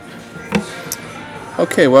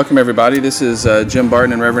Okay, welcome everybody. This is Jim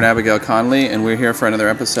Barton and Reverend Abigail Conley, and we're here for another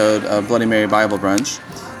episode of Bloody Mary Bible Brunch.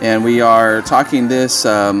 And we are talking this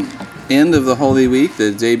end of the Holy Week,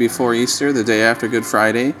 the day before Easter, the day after Good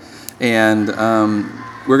Friday. And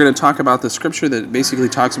we're going to talk about the scripture that basically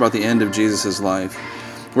talks about the end of Jesus' life.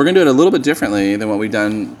 We're going to do it a little bit differently than what we've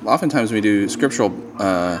done. Oftentimes when we do scriptural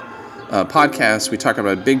podcasts, we talk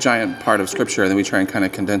about a big giant part of scripture and then we try and kind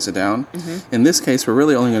of condense it down. Mm-hmm. In this case, we're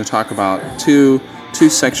really only going to talk about two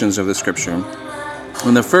sections of the scripture.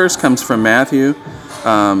 And the first comes from Matthew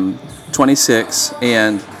 26,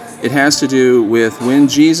 and it has to do with when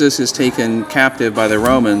Jesus is taken captive by the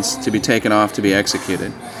Romans to be taken off to be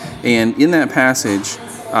executed. And in that passage,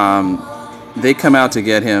 they come out to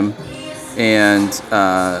get him, and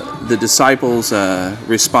the disciples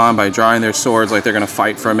respond by drawing their swords like they're going to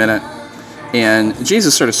fight for a minute. And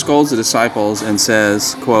Jesus sort of scolds the disciples and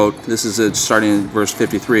says, quote, this is starting in verse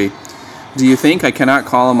 53, "Do you think I cannot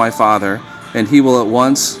call on my Father, and he will at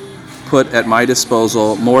once put at my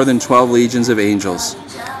disposal more than 12 legions of angels?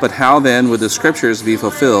 But how then would the scriptures be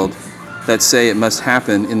fulfilled that say it must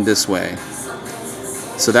happen in this way?"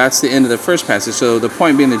 So that's the end of the first passage. So the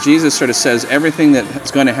point being that Jesus sort of says everything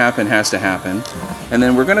that's going to happen has to happen. And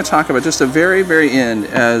then we're going to talk about just the very, very end,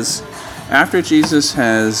 as after Jesus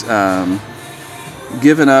has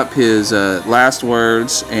given up his last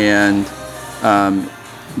words, and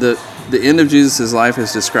the end of Jesus' life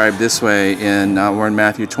is described this way we're in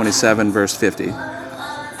Matthew 27, verse 50.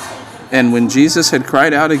 "And when Jesus had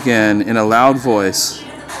cried out again in a loud voice,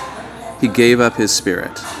 he gave up his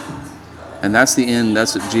spirit." And that's the end.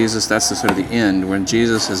 That's what Jesus. That's the sort of the end, when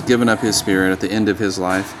Jesus has given up his spirit at the end of his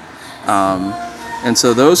life. And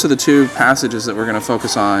so those are the two passages that we're going to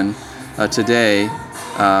focus on today.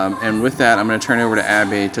 And with that, I'm going to turn it over to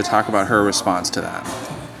Abby to talk about her response to that.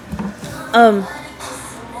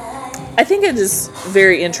 I think it is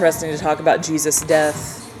very interesting to talk about Jesus'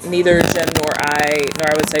 death. Neither Jim nor I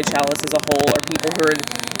would say Chalice as a whole, are people who are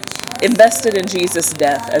invested in Jesus'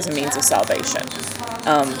 death as a means of salvation.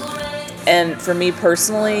 And for me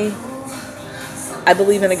personally, I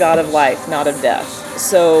believe in a God of life, not of death.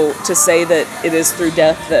 So to say that it is through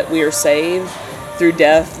death that we are saved, through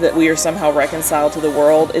death that we are somehow reconciled to the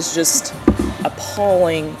world, is just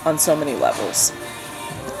appalling on so many levels.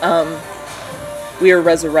 We are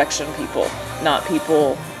resurrection people, not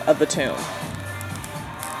people of the tomb.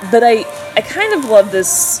 But I kind of love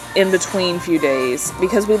this in-between few days,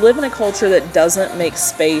 because we live in a culture that doesn't make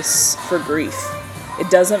space for grief. It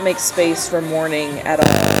doesn't make space for mourning at all.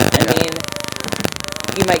 I mean,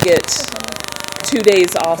 you might get 2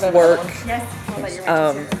 days off work,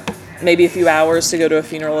 maybe a few hours to go to a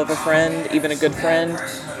funeral of a friend, even a good friend.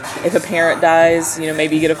 If a parent dies,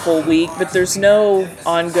 maybe you get a full week, but there's no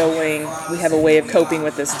ongoing, we have a way of coping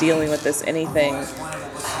with this, dealing with this, anything.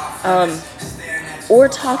 Or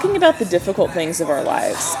talking about the difficult things of our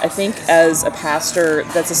lives. I think as a pastor,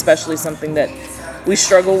 that's especially something that we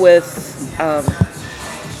struggle with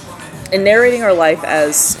in narrating our life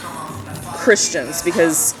as Christians,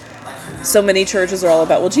 because so many churches are all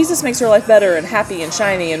about, well, Jesus makes your life better and happy and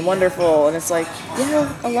shiny and wonderful. And it's like,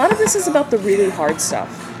 a lot of this is about the really hard stuff,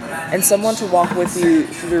 and someone to walk with you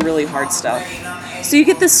through the really hard stuff. So you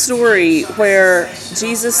get this story where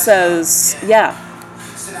Jesus says,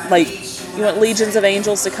 you want legions of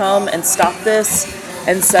angels to come and stop this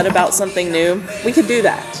and set about something new? We could do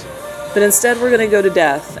that. But instead we're going to go to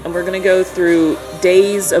death, and we're going to go through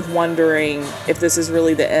days of wondering if this is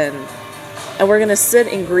really the end. And we're going to sit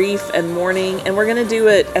in grief and mourning, and we're going to do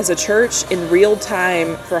it as a church in real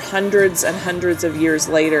time for hundreds and hundreds of years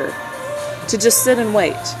later, to just sit and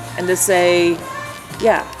wait and to say,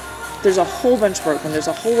 there's a whole bunch broken. There's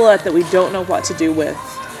a whole lot that we don't know what to do with.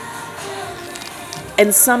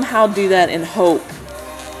 And somehow do that in hope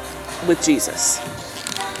with Jesus.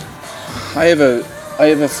 I have a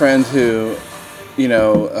friend who,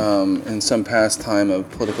 in some past time of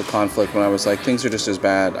political conflict, when I was like, things are just as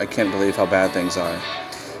bad, I can't believe how bad things are.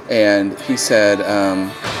 And he said, in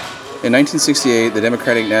 1968, the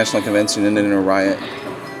Democratic National Convention ended in a riot.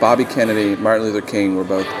 Bobby Kennedy, Martin Luther King were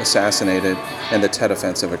both assassinated, and the Tet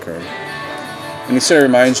Offensive occurred. And he sort of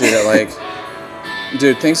reminds you that,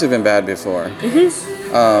 dude, things have been bad before.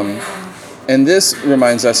 Mm-hmm. And this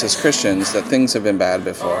reminds us as Christians that things have been bad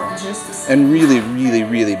before, and really, really,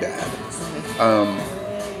 really bad.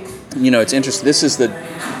 It's interesting.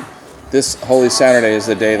 This Holy Saturday is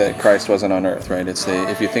the day that Christ wasn't on earth, right? It's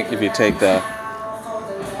if you take the,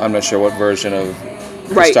 I'm not sure what version of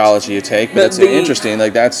Christology you take, but it's interesting.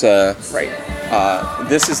 Like that's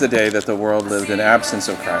this is the day that the world lived in absence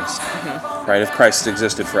of Christ, right? If Christ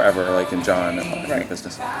existed forever, like in John and all that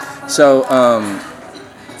business. So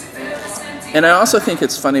And I also think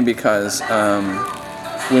it's funny because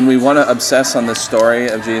when we want to obsess on the story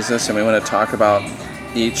of Jesus and we want to talk about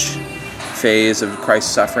each phase of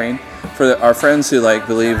Christ's suffering, for our friends who like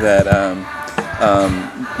believe that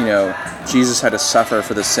Jesus had to suffer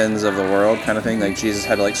for the sins of the world, kind of thing, like Jesus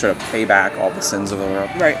had to like sort of pay back all the sins of the world.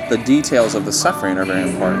 Right. The details of the suffering are very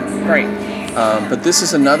important. Right. But this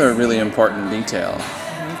is another really important detail.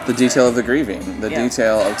 The detail of the grieving, the Yeah.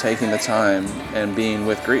 detail of taking the time and being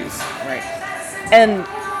with grief. Right. And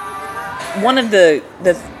one of the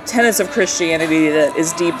tenets of Christianity that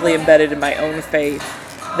is deeply embedded in my own faith,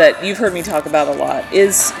 that you've heard me talk about a lot,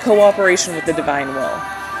 is cooperation with the divine will.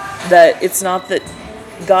 That it's not that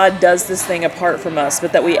God does this thing apart from us,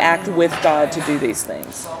 but that we act with God to do these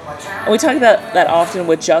things. And we talk about that often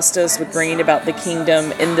with justice, with bringing about the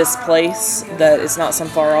kingdom in this place, that it's not some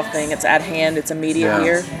far off thing, it's at hand, it's immediate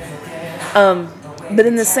here. But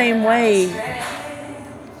in the same way,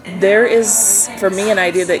 there is, for me, an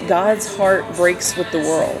idea that God's heart breaks with the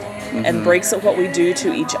world and breaks at what we do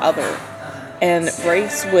to each other and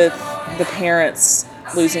breaks with the parents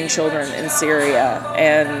losing children in Syria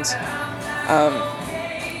and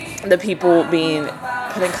the people being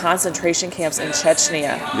put in concentration camps in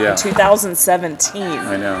Chechnya in 2017.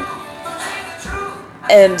 I know.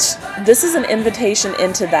 And this is an invitation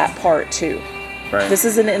into that part too. Right. This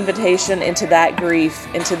is an invitation into that grief,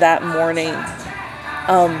 into that mourning.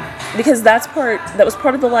 Because that was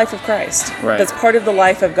part of the life of Christ. Right. That's part of the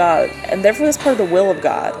life of God. And therefore that's part of the will of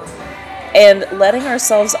God. And letting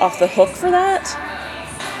ourselves off the hook for that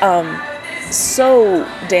so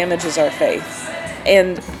damages our faith.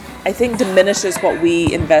 And I think diminishes what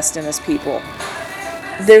we invest in as people.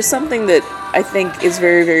 There's something that I think is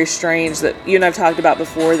very, very strange that you and I've talked about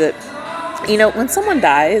before, that, when someone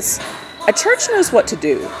dies, a church knows what to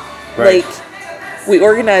do. Right. Like, we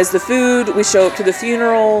organize the food, we show up to the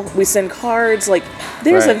funeral, we send cards. Like,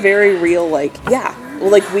 there's a very real, we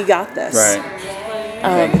got this. Right.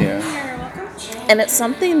 Thank you. And it's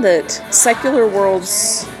something that secular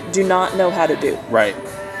worlds do not know how to do. Right.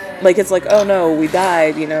 Like, it's like, oh no, we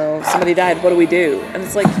died, somebody died, what do we do? And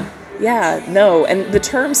it's like, yeah, no. And the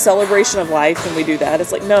term celebration of life, when we do that,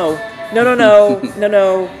 it's like, no.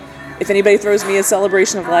 If anybody throws me a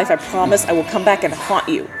celebration of life, I promise I will come back and haunt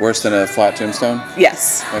you. Worse than a flat tombstone?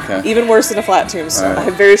 Yes. Okay. Even worse than a flat tombstone. Right. I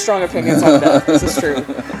have very strong opinions on that. This is true.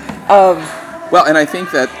 Well, and I think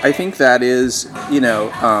that is,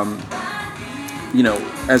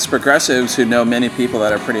 as progressives who know many people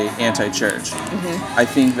that are pretty anti-church, I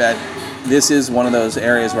think that this is one of those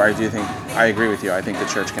areas where I do think, I agree with you, I think the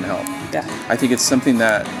church can help. Yeah. I think it's something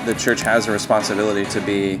that the church has a responsibility to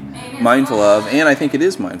be mindful of, and I think it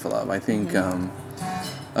is mindful of. I think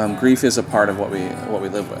grief is a part of what we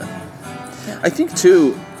live with. Yeah. I think,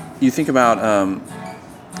 too, you think about,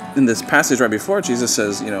 in this passage right before, Jesus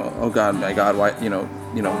says, oh God, my God, why,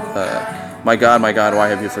 my God, why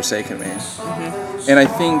have you forsaken me? And I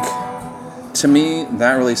think, to me,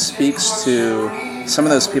 that really speaks to some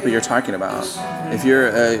of those people you're talking about. If you're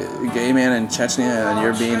a gay man in Chechnya and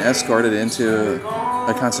you're being escorted into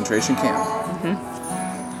a concentration camp,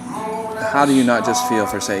 how do you not just feel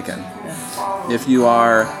forsaken? If you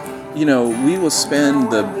are, we will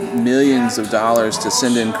spend the millions of dollars to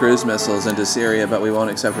send in cruise missiles into Syria, but we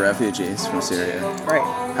won't accept refugees from Syria. Right.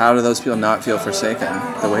 How do those people not feel forsaken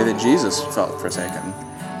the way that Jesus felt forsaken?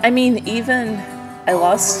 I mean, even I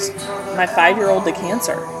lost my 5-year-old to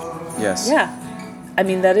cancer. Yes. Yeah. I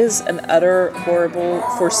mean, that is an utter, horrible,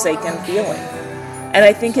 forsaken feeling. And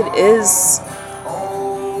I think it's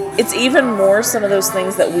even more some of those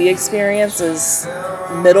things that we experience as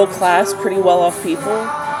middle class, pretty well-off people.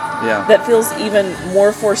 Yeah. That feels even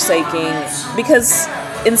more forsaking. Because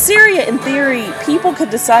in Syria, in theory, people could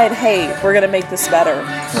decide, hey, we're going to make this better.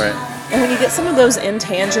 Right. And when you get some of those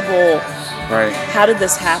intangible, how did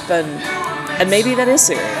this happen? And maybe that is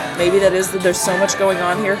Syria. Maybe that is that there's so much going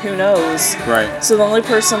on here. Who knows? Right. So the only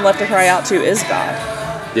person left to cry out to is God.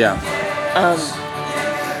 Yeah.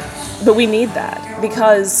 But we need that,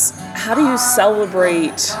 because how do you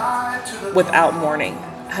celebrate without mourning?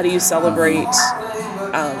 How do you celebrate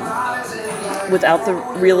without the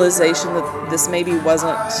realization that this maybe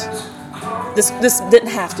wasn't, this didn't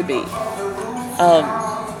have to be?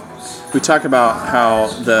 We talk about how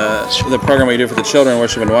the program we do for the children,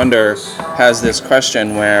 Worship and Wonder, has this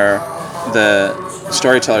question where the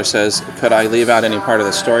storyteller says, could I leave out any part of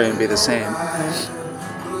the story and be the same?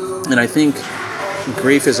 And I think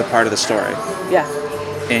grief is a part of the story. Yeah.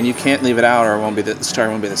 And you can't leave it out or the story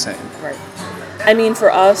won't be the same. Right. I mean,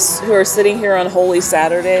 for us who are sitting here on Holy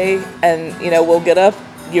Saturday and, we'll get up,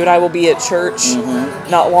 you and I will be at church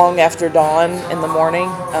not long after dawn in the morning.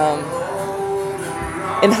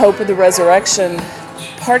 in hope of the resurrection,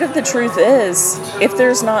 part of the truth is, if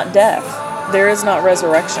there's not death, there is not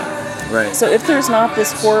resurrection. Right. So if there's not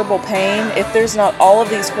this horrible pain, if there's not all of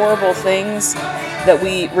these horrible things that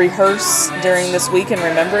we rehearse during this week and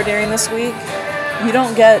remember during this week, you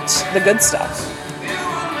don't get the good stuff.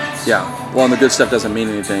 Yeah. Well, and the good stuff doesn't mean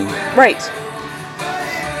anything. Right.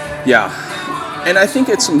 Yeah. And I think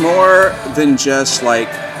it's more than just like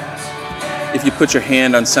if you put your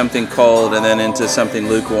hand on something cold and then into something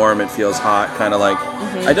lukewarm, it feels hot, kind of like.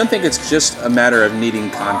 I don't think it's just a matter of needing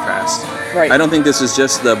contrast. Right. I don't think this is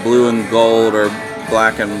just the blue and gold or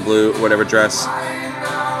black and blue, whatever dress.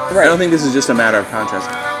 Right. I don't think this is just a matter of contrast.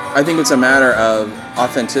 I think it's a matter of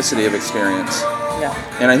authenticity of experience. Yeah.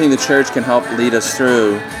 And I think the church can help lead us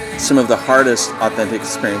through some of the hardest authentic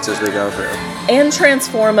experiences we go through. And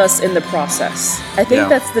transform us in the process. I think Yeah.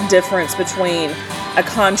 that's the difference between a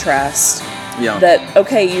contrast Yeah. that,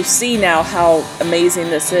 okay, you see now how amazing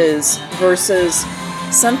this is, versus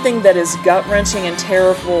something that is gut-wrenching and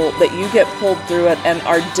terrible that you get pulled through it and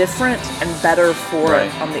are different and better for Right.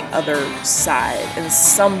 it on the other side in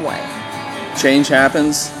some way. Change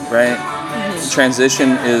happens, right?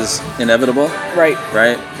 Transition is inevitable, Right.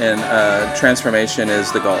 right? And transformation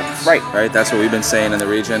is the goal. Right. Right? That's what we've been saying in the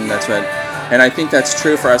region. And I think that's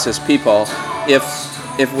true for us as people.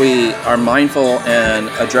 If we are mindful and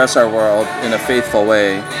address our world in a faithful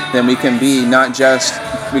way, then we can be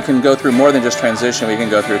we can go through more than just transition, we can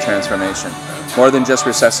go through transformation. More than just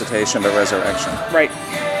resuscitation, but resurrection. Right.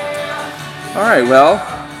 All right, well,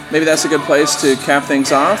 maybe that's a good place to cap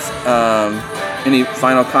things off. Any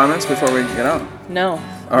final comments before we get out? No.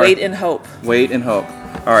 All Wait right. and hope. Wait and hope.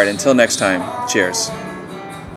 All right, until next time, cheers.